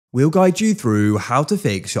We'll guide you through how to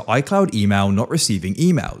fix your iCloud email not receiving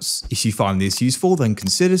emails. If you find this useful, then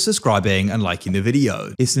consider subscribing and liking the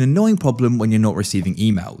video. It's an annoying problem when you're not receiving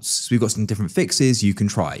emails, so we've got some different fixes you can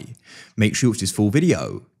try. Make sure you watch this full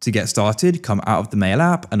video. To get started, come out of the Mail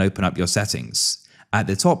app and open up your settings. At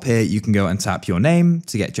the top here, you can go and tap your name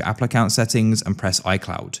to get your Apple account settings and press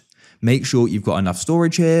iCloud. Make sure you've got enough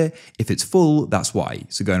storage here. If it's full, that's why.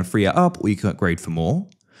 So go and free it up, or you can upgrade for more.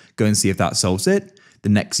 Go and see if that solves it. The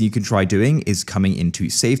next thing you can try doing is coming into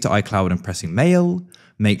Save to iCloud and pressing Mail.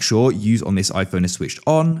 Make sure Use on this iPhone is switched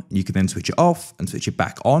on. You can then switch it off and switch it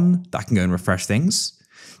back on. That can go and refresh things.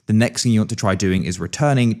 The next thing you want to try doing is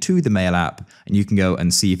returning to the Mail app, and you can go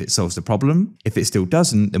and see if it solves the problem. If it still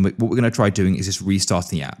doesn't, then what we're going to try doing is just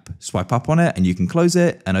restarting the app. Swipe up on it and you can close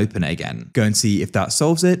it and open it again. Go and see if that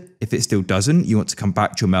solves it. If it still doesn't, you want to come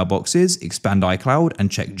back to your mailboxes, expand iCloud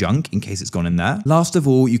and check junk in case it's gone in there. Last of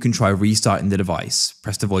all, you can try restarting the device.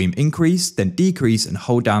 Press the volume increase, then decrease and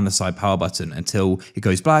hold down the side power button until it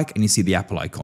goes black and you see the Apple icon.